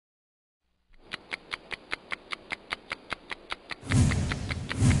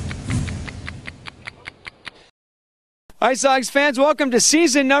IceHogs fans, welcome to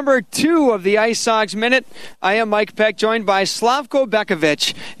season number 2 of the IceHogs Minute. I am Mike Peck, joined by Slavko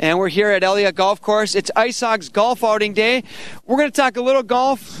Bekovic, and we're here at Elliott Golf Course. It's IceHogs Golf Outing Day. We're going to talk a little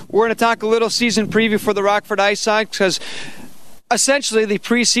golf. We're going to talk a little season preview for the Rockford IceHogs because essentially the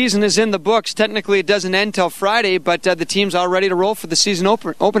preseason is in the books. Technically, it doesn't end till Friday, but the team's all ready to roll for the season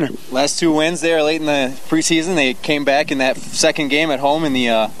opener. Last 2 wins there late in the preseason. They came back in that second game at home in the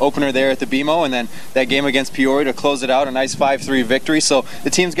opener there at the BMO, and then that game against Peoria to close it out, a nice 5-3 victory. So the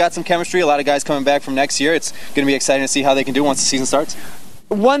team's got some chemistry. A lot of guys coming back from next year. It's going to be exciting to see how they can do once the season starts.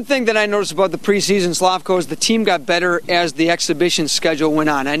 One thing that I noticed about the preseason, Slavko, is the team got better as the exhibition schedule went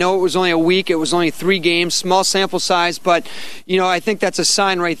on. I know it was only a week, it was only 3 games, small sample size, but I think that's a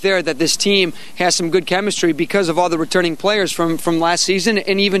sign right there that this team has some good chemistry because of all the returning players from last season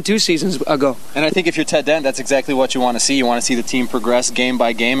and even 2 seasons ago. And I think if you're Ted Dent, that's exactly what you want to see. You want to see the team progress game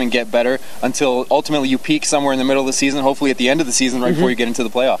by game and get better until ultimately you peak somewhere in the middle of the season, hopefully at the end of the season, right before you get into the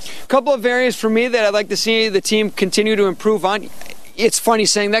playoffs. A couple of areas for me that I'd like to see the team continue to improve on. It's funny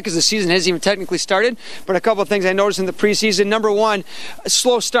saying that because the season hasn't even technically started, but a couple of things I noticed in the preseason. Number one,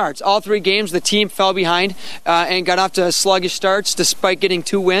 slow starts. All 3 games, the team fell behind and got off to sluggish starts despite getting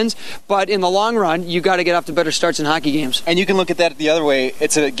 2 wins. But in the long run, you got to get off to better starts in hockey games. And you can look at that the other way.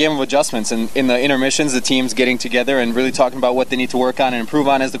 It's a game of adjustments. And in the intermissions, the team's getting together and really talking about what they need to work on and improve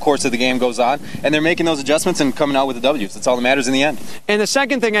on as the course of the game goes on. And they're making those adjustments and coming out with the W's. That's all that matters in the end. And the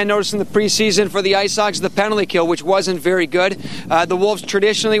second thing I noticed in the preseason for the IceHogs is the penalty kill, which wasn't very good. The Wolves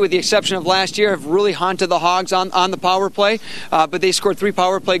traditionally, with the exception of last year, have really haunted the Hogs on the power play, but they scored 3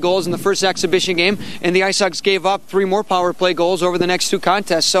 power play goals in the first exhibition game, and the IceHogs gave up 3 more power play goals over the next 2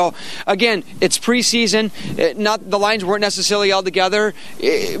 contests. So again, it's preseason. The lines weren't necessarily all together,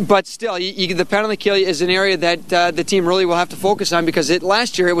 but still, the penalty kill is an area that the team really will have to focus on because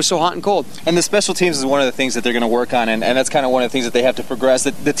last year it was so hot and cold. And the special teams is one of the things that they're going to work on, and that's kind of one of the things that they have to progress.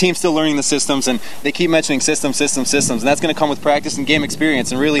 The team's still learning the systems, and they keep mentioning systems, and that's going to come with practice and game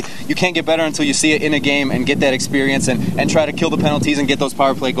experience. And really, you can't get better until you see it in a game and get that experience and try to kill the penalties and get those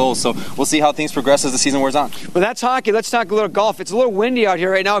power play goals. So we'll see how things progress as the season wears on. Well, that's hockey. Let's talk a little golf. It's a little windy out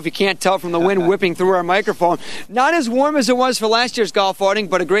here right now, if you can't tell from the wind whipping through our microphone. Not as warm as it was for last year's golf outing,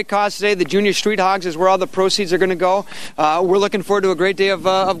 but a great cause today. The Junior Street Hogs is where all the proceeds are going to go. We're looking forward to a great day of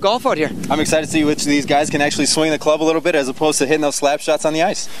golf out here. I'm excited to see which of these guys can actually swing the club a little bit as opposed to hitting those slap shots on the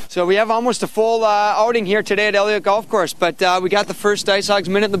ice. So we have almost a full outing here today at Elliott Golf Course, but we got the first IceHogs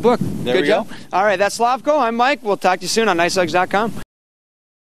Minute in the book. There Good we job. go. All right, that's Slavko. I'm Mike. We'll talk to you soon on IceHogs.com.